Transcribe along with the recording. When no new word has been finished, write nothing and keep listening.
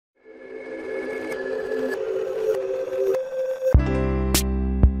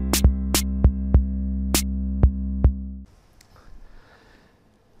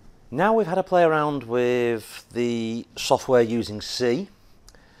Now we've had a play around with the software using C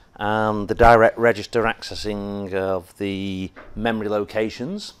and the direct register accessing of the memory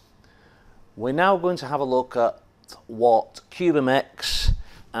locations, we're now going to have a look at what CubeMX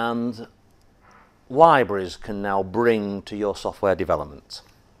and libraries can now bring to your software development.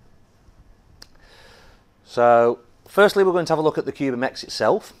 So firstly, we're going to have a look at the CubeMX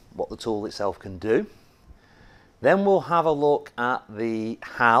itself, what the tool itself can do. Then we'll have a look at the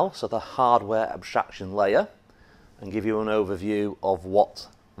HAL, so the hardware abstraction layer, and give you an overview of what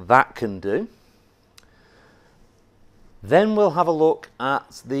that can do. Then we'll have a look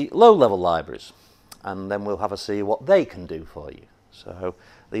at the low-level libraries, and then we'll have a see what they can do for you. So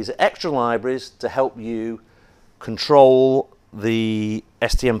these are extra libraries to help you control the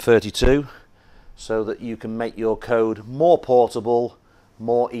STM32 so that you can make your code more portable,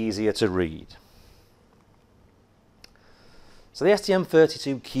 more easier to read. So the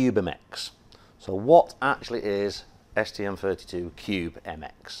STM32CubeMX. So what actually is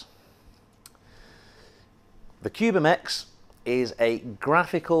STM32CubeMX? The CubeMX is a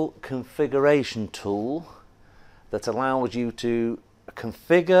graphical configuration tool that allows you to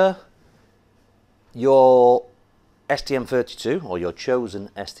configure your STM32 or your chosen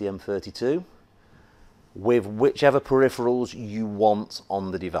STM32 with whichever peripherals you want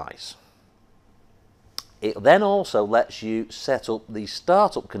on the device. It then also lets you set up the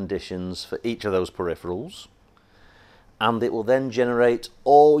startup conditions for each of those peripherals, and it will then generate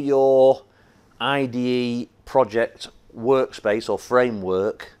all your IDE project workspace or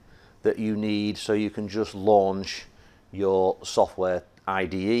framework that you need so you can just launch your software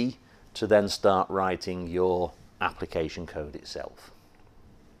IDE to then start writing your application code itself.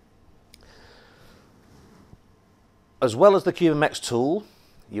 As well as the CubeMX tool,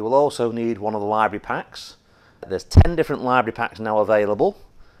 you will also need one of the library packs. There's 10 different library packs now available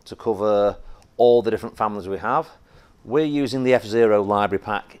to cover all the different families we have. We're using the F0 library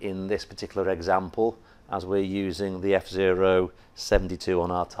pack in this particular example, as we're using the STM32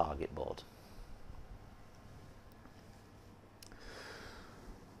 on our target board.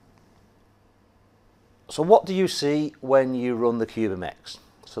 So what do you see when you run the CubeMX?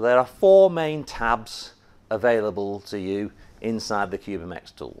 So there are 4 main tabs available to you inside the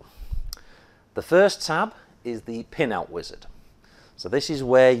CubeMX tool. The first tab is the pinout wizard. So this is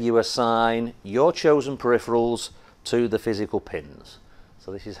where you assign your chosen peripherals to the physical pins.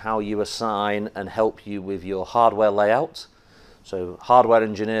 So this is how you assign and help you with your hardware layout. So hardware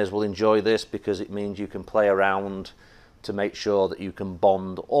engineers will enjoy this because it means you can play around to make sure that you can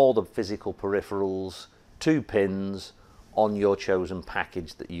bond all the physical peripherals to pins on your chosen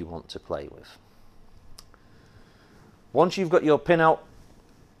package that you want to play with. Once you've got your pinout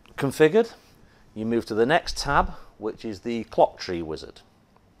configured, you move to the next tab, which is the clock tree wizard.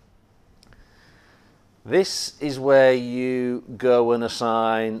 This is where you go and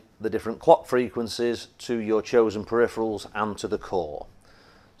assign the different clock frequencies to your chosen peripherals and to the core.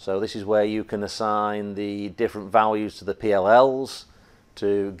 So this is where you can assign the different values to the PLLs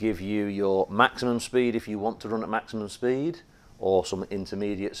to give you your maximum speed if you want to run at maximum speed, or some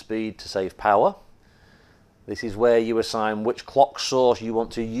intermediate speed to save power. This is where you assign which clock source you want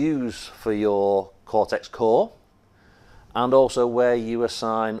to use for your Cortex core, and also where you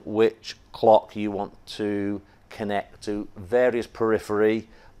assign which clock you want to connect to various periphery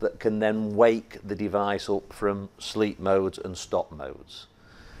that can then wake the device up from sleep modes and stop modes.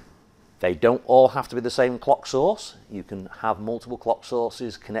 They don't all have to be the same clock source. You can have multiple clock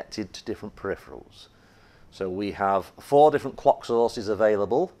sources connected to different peripherals. So we have 4 different clock sources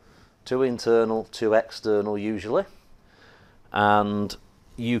available, 2 internal, 2 external usually, and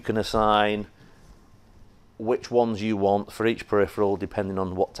you can assign which ones you want for each peripheral depending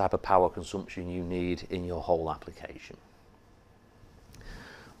on what type of power consumption you need in your whole application.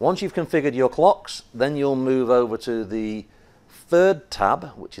 Once you've configured your clocks, then you'll move over to the third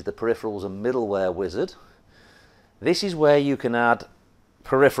tab, which is the peripherals and middleware wizard. This is where you can add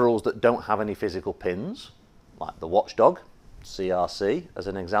peripherals that don't have any physical pins, like the watchdog, CRC as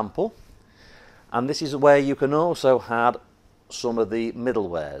an example, and this is where you can also add some of the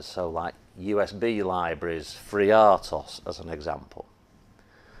middlewares, so like USB libraries, FreeRTOS as an example.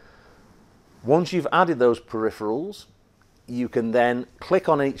 Once you've added those peripherals, you can then click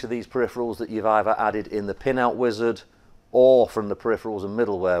on each of these peripherals that you've either added in the pinout wizard or from the peripherals and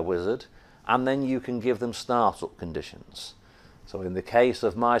middleware wizard, and then you can give them startup conditions. So in the case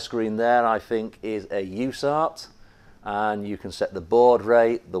of my screen there, I think is a USART, and you can set the baud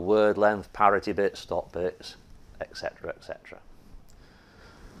rate, the word length, parity bits, stop bits, etc., etc.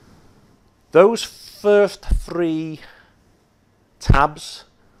 Those first 3 tabs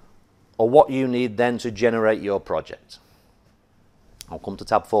are what you need then to generate your project. I'll come to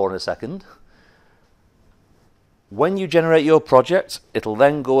tab 4 in a second. When you generate your project, it'll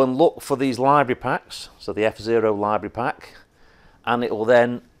then go and look for these library packs, so the F0 library pack, and it will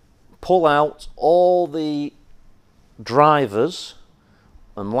then pull out all the drivers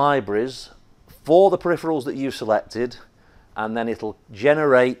and libraries for the peripherals that you've selected, and then it'll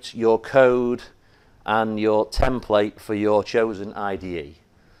generate your code and your template for your chosen IDE.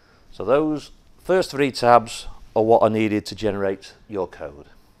 So those first 3 tabs are what are needed to generate your code.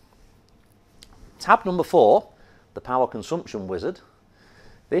 Tab number 4, the power consumption wizard.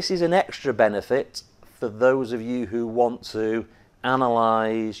 This is an extra benefit for those of you who want to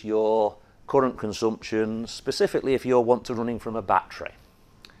analyze your current consumption, specifically if you're running from a battery.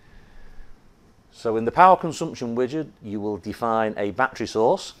 So in the power consumption widget, you will define a battery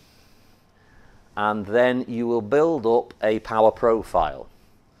source, and then you will build up a power profile.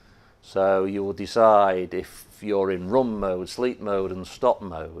 So you will decide if you're in run mode, sleep mode and stop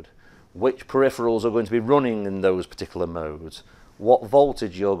mode, which peripherals are going to be running in those particular modes, what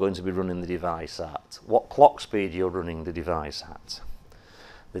voltage you're going to be running the device at, what clock speed you're running the device at.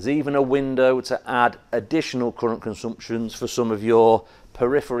 There's even a window to add additional current consumptions for some of your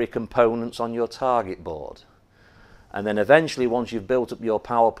periphery components on your target board. And then eventually, once you've built up your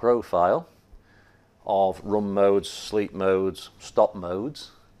power profile of run modes, sleep modes, stop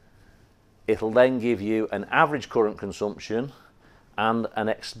modes, it'll then give you an average current consumption and an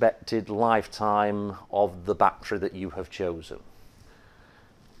expected lifetime of the battery that you have chosen.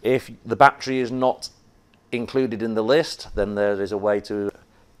 If the battery is not included in the list, then there is a way to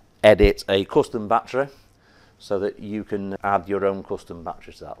edit a custom battery so that you can add your own custom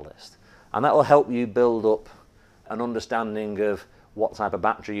battery to that list. And that will help you build up an understanding of what type of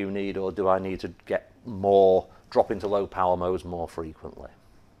battery you need, or do I need to get more, drop into low power modes more frequently.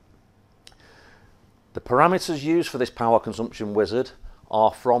 The parameters used for this power consumption wizard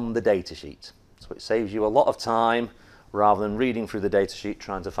are from the datasheet. So it saves you a lot of time rather than reading through the datasheet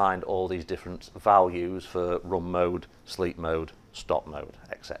trying to find all these different values for run mode, sleep mode, stop mode,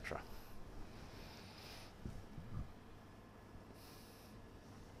 etc.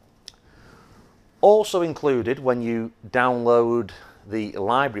 Also included when you download the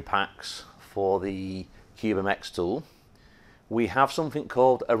library packs for the CubeMX tool, we have something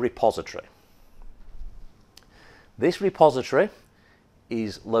called a repository. This repository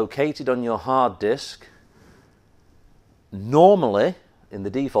is located on your hard disk, normally in the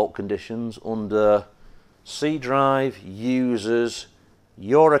default conditions under C drive, users,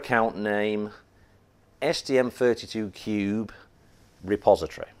 your account name, STM32Cube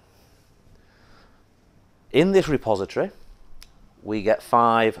repository. In this repository, we get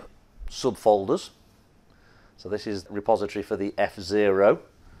 5 subfolders. So this is the repository for the F0,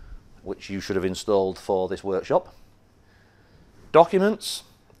 which you should have installed for this workshop. Documents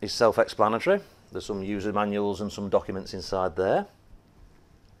is self-explanatory. There's some user manuals and some documents inside there.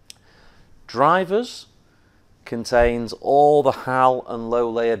 Drivers contains all the HAL and low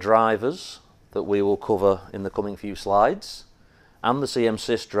layer drivers that we will cover in the coming few slides, and the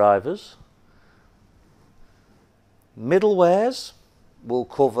CMSys drivers. Middlewares will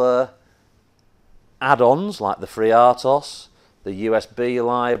cover add-ons like the FreeRTOS, the USB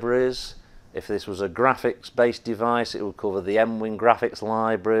libraries. If this was a graphics-based device, it would cover the MWin graphics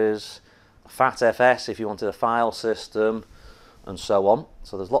libraries, FATFS if you wanted a file system, and so on.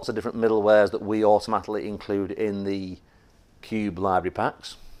 So there's lots of different middlewares that we automatically include in the Cube library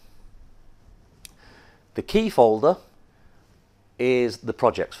packs. The key folder is the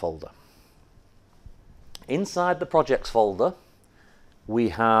projects folder. Inside the projects folder, we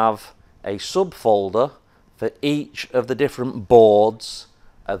have a subfolder for each of the different boards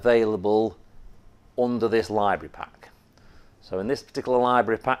available under this library pack. So in this particular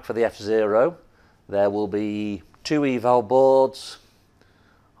library pack for the F0, there will be 2 eval boards,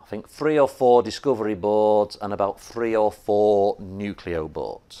 I think 3 or 4 discovery boards, and about 3 or 4 Nucleo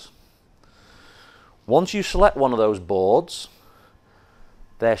boards. Once you select one of those boards,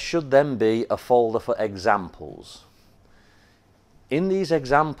 there should then be a folder for examples. In these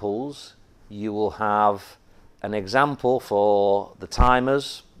examples, you will have an example for the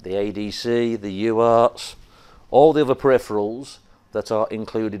timers, the ADC, the UARTs, all the other peripherals that are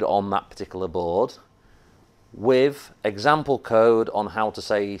included on that particular board, with example code on how to,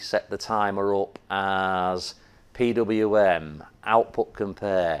 say, set the timer up as PWM, output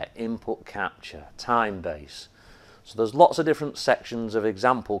compare, input capture, time base. So there's lots of different sections of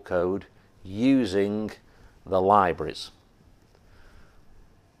example code using the libraries.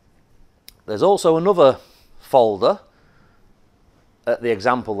 There's also another folder at the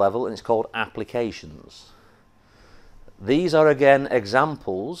example level, and it's called applications. These are again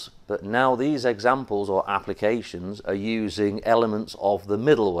examples, but now these examples or applications are using elements of the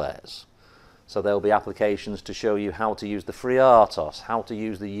middlewares. So there will be applications to show you how to use the FreeRTOS, how to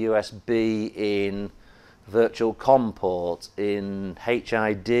use the USB in virtual COM port, in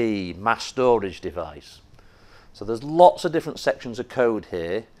HID, mass storage device. So there's lots of different sections of code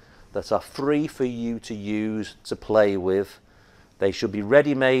here that are free for you to use, to play with. They should be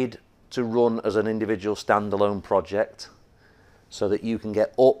ready-made to run as an individual standalone project so that you can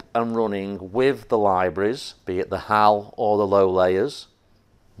get up and running with the libraries, be it the HAL or the low layers.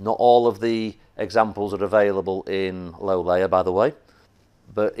 Not all of the examples are available in low layer, by the way,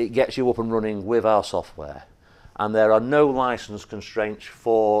 but it gets you up and running with our software. And there are no license constraints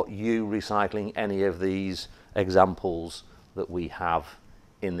for you recycling any of these examples that we have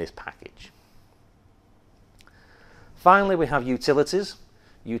in this package. Finally, we have utilities.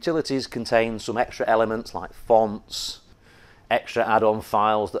 Utilities contain some extra elements like fonts, extra add-on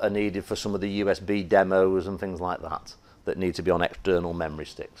files that are needed for some of the USB demos and things like that, that need to be on external memory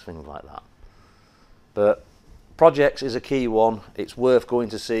sticks, things like that. But projects is a key one. It's worth going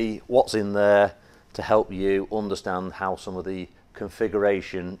to see what's in there to help you understand how some of the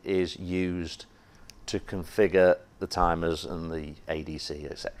configuration is used to configure the timers and the ADC,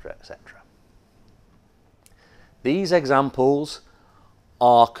 etc., etc. These examples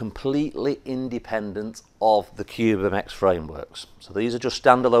are completely independent of the CubeMX frameworks. So these are just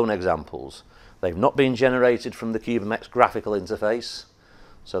standalone examples. They've not been generated from the CubeMX graphical interface,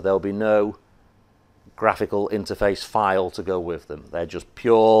 so there'll be no graphical interface file to go with them. They're just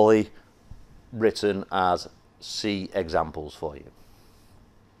purely written as C examples for you.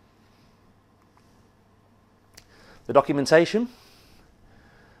 The documentation.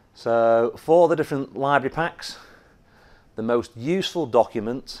 So for the different library packs, the most useful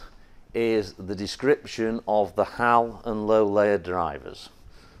document is the description of the HAL and low layer drivers.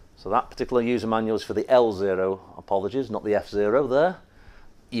 So that particular user manual is for the L0, apologies, not the F0 there.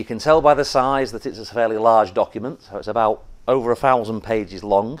 You can tell by the size that it's a fairly large document, so it's about over 1,000 pages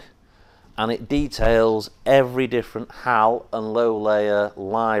long, and it details every different HAL and low layer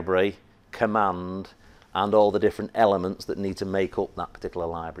library command and all the different elements that need to make up that particular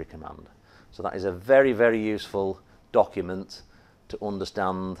library command. So that is a very, very useful document to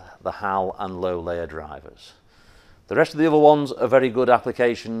understand the HAL and low layer drivers. The rest of the other ones are very good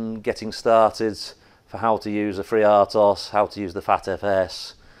application getting started for how to use a FreeRTOS, how to use the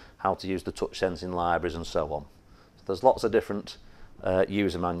FATFS, how to use the touch sensing libraries and so on. So there's lots of different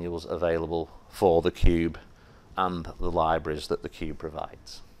user manuals available for the Cube and the libraries that the Cube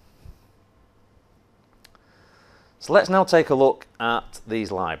provides. So let's now take a look at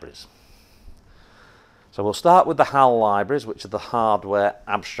these libraries. So we'll start with the HAL libraries, which are the hardware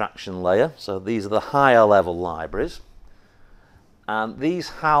abstraction layer. So these are the higher level libraries. And these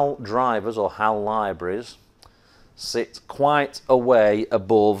HAL drivers or HAL libraries sit quite a way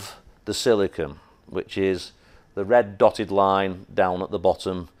above the silicon, which is the red dotted line down at the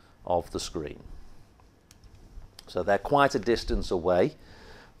bottom of the screen. So they're quite a distance away.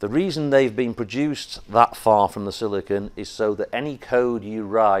 The reason they've been produced that far from the silicon is so that any code you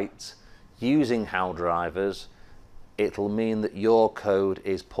write using HAL drivers, it'll mean that your code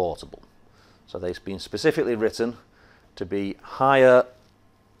is portable. So they've been specifically written to be higher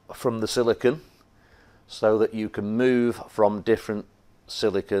from the silicon so that you can move from different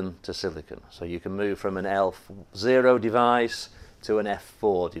silicon to silicon. So you can move from an L0 device to an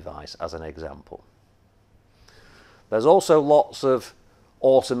F4 device as an example. There's also lots of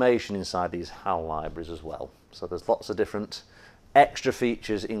automation inside these HAL libraries as well. So there's lots of different extra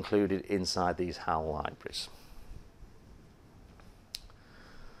features included inside these HAL libraries.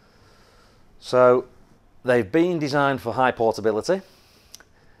 So they've been designed for high portability.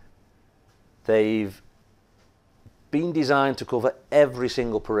 They've been designed to cover every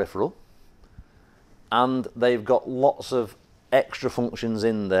single peripheral, and they've got lots of extra functions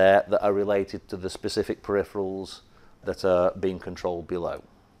in there that are related to the specific peripherals that are being controlled below.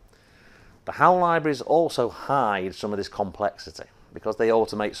 The HAL libraries also hide some of this complexity. Because they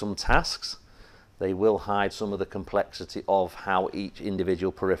automate some tasks, they will hide some of the complexity of how each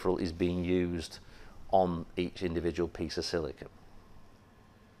individual peripheral is being used on each individual piece of silicon.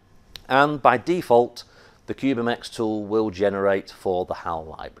 And by default, the CubeMX tool will generate for the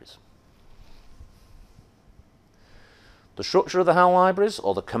HAL libraries. The structure of the HAL libraries,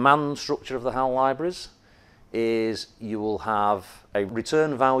 or the command structure of the HAL libraries, is you will have a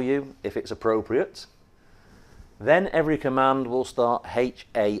return value if it's appropriate. Then every command will start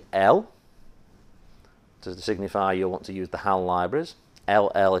HAL, to signify you want to use the HAL libraries,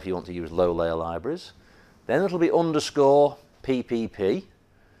 LL if you want to use low layer libraries. Then it'll be underscore PPP.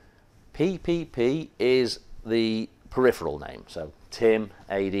 PPP is the peripheral name, so TIM,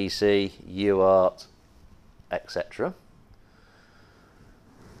 ADC, UART, etc.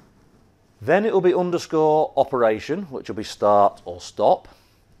 Then it will be underscore operation, which will be start or stop,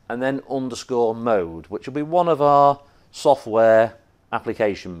 and then underscore mode, which will be one of our software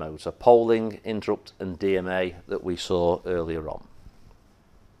application modes, so polling, interrupt and DMA that we saw earlier on.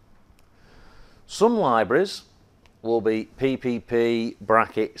 Some libraries will be PPP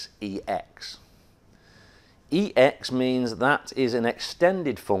brackets EX. EX means that is an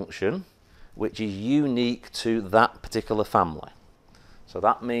extended function which is unique to that particular family. So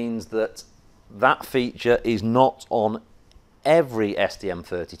that means that that feature is not on every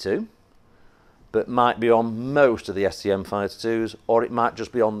STM32, but might be on most of the STM32s, or it might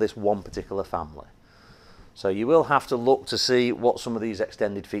just be on this one particular family. So you will have to look to see what some of these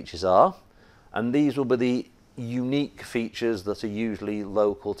extended features are, and these will be the unique features that are usually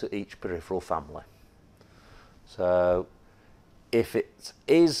local to each peripheral family. So if it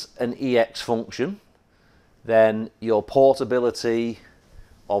is an EX function, then your portability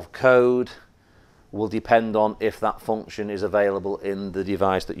of code will depend on if that function is available in the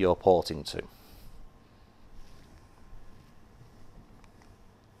device that you're porting to.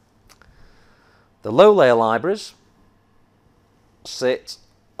 The low layer libraries sit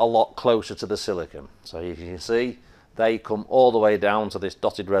a lot closer to the silicon. So you can see they come all the way down to this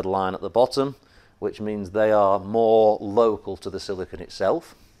dotted red line at the bottom, which means they are more local to the silicon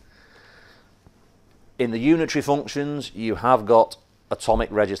itself. In the unitary functions, you have got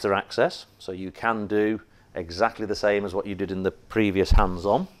atomic register access, so you can do exactly the same as what you did in the previous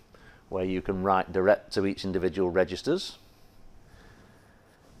hands-on, where you can write direct to each individual registers.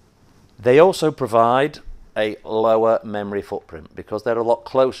 They also provide a lower memory footprint because they're a lot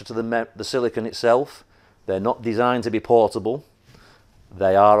closer to the silicon itself. They're not designed to be portable.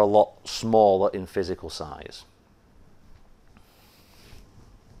 They are a lot smaller in physical size.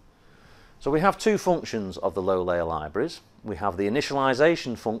 So we have two functions of the low layer libraries. We have the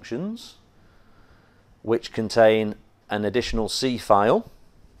initialization functions, which contain an additional C file,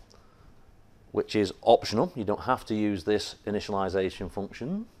 which is optional. You don't have to use this initialization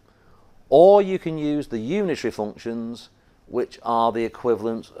function. Or you can use the unitary functions, which are the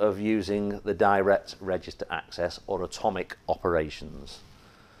equivalent of using the direct register access or atomic operations.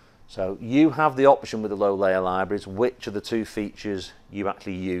 So you have the option with the low layer libraries which of the two features you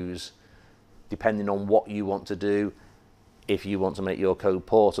actually use, depending on what you want to do, if you want to make your code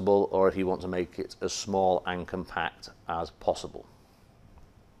portable or if you want to make it as small and compact as possible.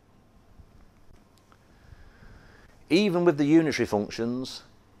 Even with the unitary functions,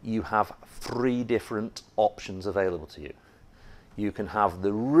 you have three different options available to you. You can have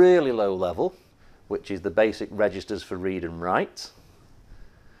the really low level, which is the basic registers for read and write.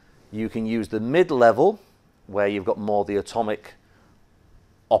 You can use the mid-level, where you've got more the atomic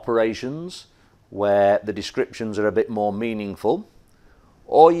operations, where the descriptions are a bit more meaningful.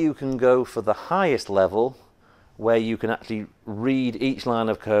 Or you can go for the highest level, where you can actually read each line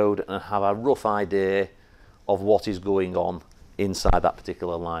of code and have a rough idea of what is going on inside that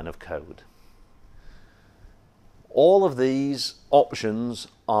particular line of code. All of these options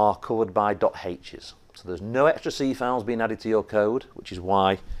are covered by .h's. So there's no extra C files being added to your code, which is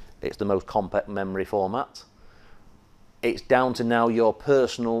why it's the most compact memory format. It's down to now your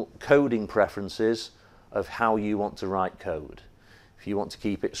personal coding preferences of how you want to write code. If you want to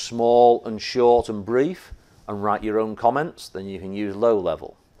keep it small and short and brief and write your own comments, then you can use low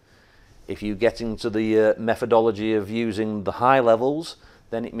level. If you get into the methodology of using the high levels,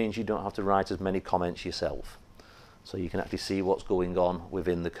 then it means you don't have to write as many comments yourself. So you can actually see what's going on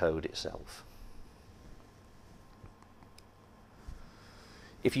within the code itself.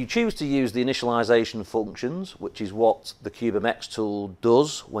 If you choose to use the initialization functions, which is what the CubeMX tool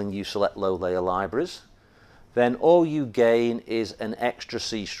does when you select low layer libraries, then all you gain is an extra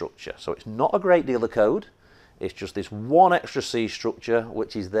C structure. So it's not a great deal of code. It's just this one extra C structure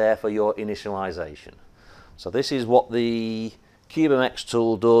which is there for your initialization. So this is what the CubeMX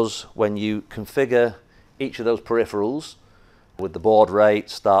tool does when you configure each of those peripherals with the baud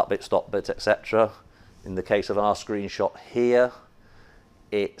rate, start bit, stop bit, etc. In the case of our screenshot here,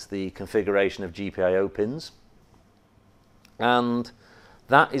 it's the configuration of GPIO pins. And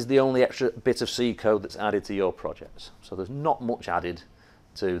that is the only extra bit of C code that's added to your project. So there's not much added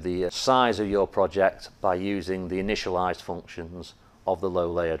to the size of your project by using the initialized functions of the low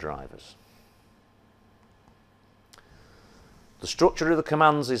layer drivers. The structure of the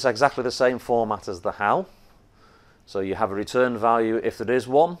commands is exactly the same format as the HAL. So you have a return value if there is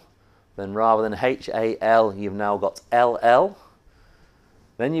one. Then rather than HAL, you've now got LL.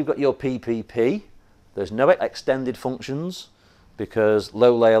 Then you've got your PPP. There's no extended functions because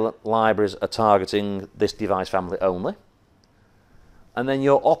low-layer libraries are targeting this device family only. And then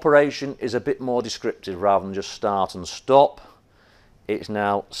your operation is a bit more descriptive rather than just start and stop. It's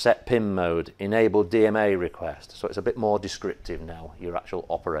now set pin mode, enable DMA request. So it's a bit more descriptive now, your actual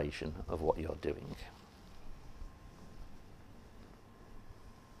operation of what you're doing.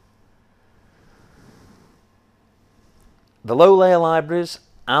 The low-layer libraries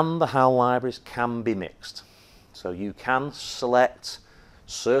and the HAL libraries can be mixed. So you can select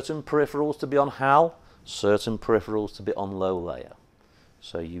certain peripherals to be on HAL, certain peripherals to be on low-layer.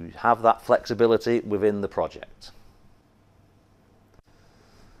 So you have that flexibility within the project.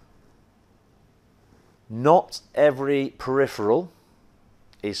 Not every peripheral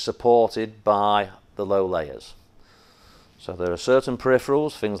is supported by the low layers. So there are certain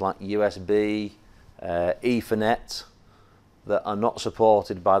peripherals, things like USB, Ethernet, that are not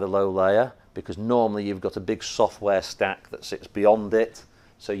supported by the low layer because normally you've got a big software stack that sits beyond it,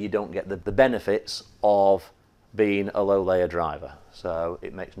 so you don't get the benefits of being a low layer driver. So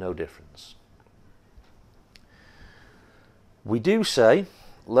it makes no difference. We do say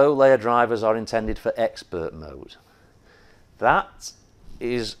low layer drivers are intended for expert mode. That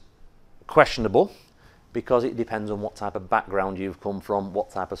is questionable because it depends on what type of background you've come from,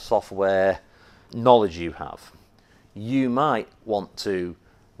 what type of software knowledge you have. You might want to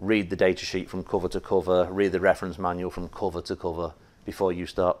read the datasheet from cover to cover, read the reference manual from cover to cover before you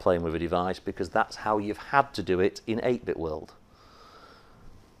start playing with a device because that's how you've had to do it in 8-bit world.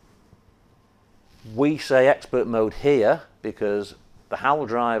 We say expert mode here because the HAL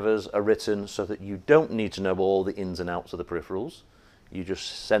drivers are written so that you don't need to know all the ins and outs of the peripherals. You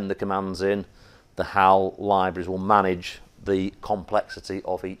just send the commands in. The HAL libraries will manage the complexity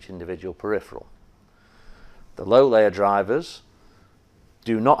of each individual peripheral. The low-layer drivers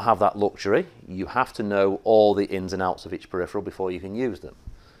do not have that luxury. You have to know all the ins and outs of each peripheral before you can use them.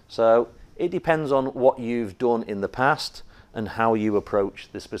 So it depends on what you've done in the past and how you approach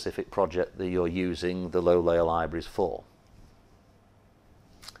the specific project that you're using the low-layer libraries for.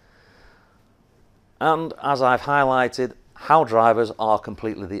 And as I've highlighted, HAL drivers are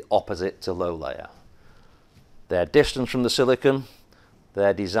completely the opposite to low layer. They're distant from the silicon,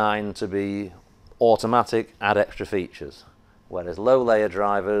 they're designed to be automatic, add extra features, whereas low layer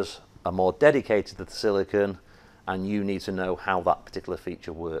drivers are more dedicated to the silicon and you need to know how that particular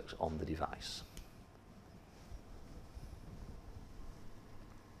feature works on the device.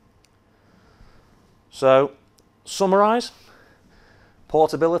 So, summarize.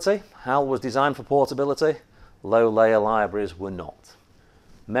 Portability. HAL was designed for portability. Low-layer libraries were not.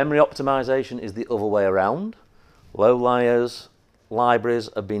 Memory optimization is the other way around. Low-layers libraries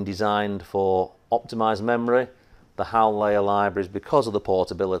have been designed for optimized memory. The HAL-layer libraries, because of the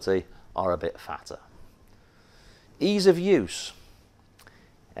portability, are a bit fatter. Ease of use.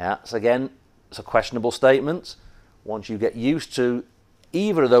 Yeah, so again, it's a questionable statement. Once you get used to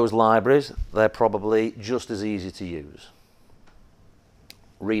either of those libraries, they're probably just as easy to use.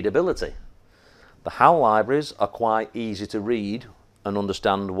 Readability. The HAL libraries are quite easy to read and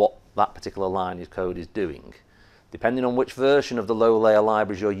understand what that particular line of code is doing. Depending on which version of the low-layer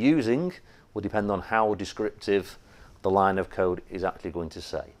libraries you're using will depend on how descriptive the line of code is actually going to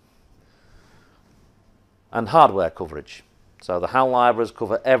say. And hardware coverage. So the HAL libraries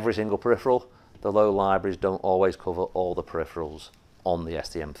cover every single peripheral. The low libraries don't always cover all the peripherals on the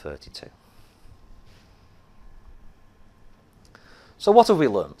STM32. So what have we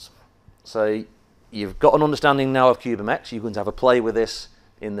learned? So you've got an understanding now of CubeMX. You're going to have a play with this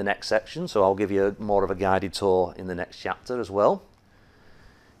in the next section, so I'll give you more of a guided tour in the next chapter as well.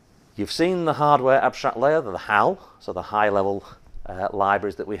 You've seen the hardware abstract layer, the HAL, so the high-level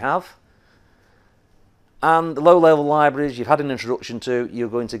libraries that we have. And the low-level libraries you've had an introduction to, you're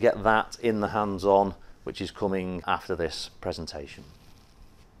going to get that in the hands-on, which is coming after this presentation.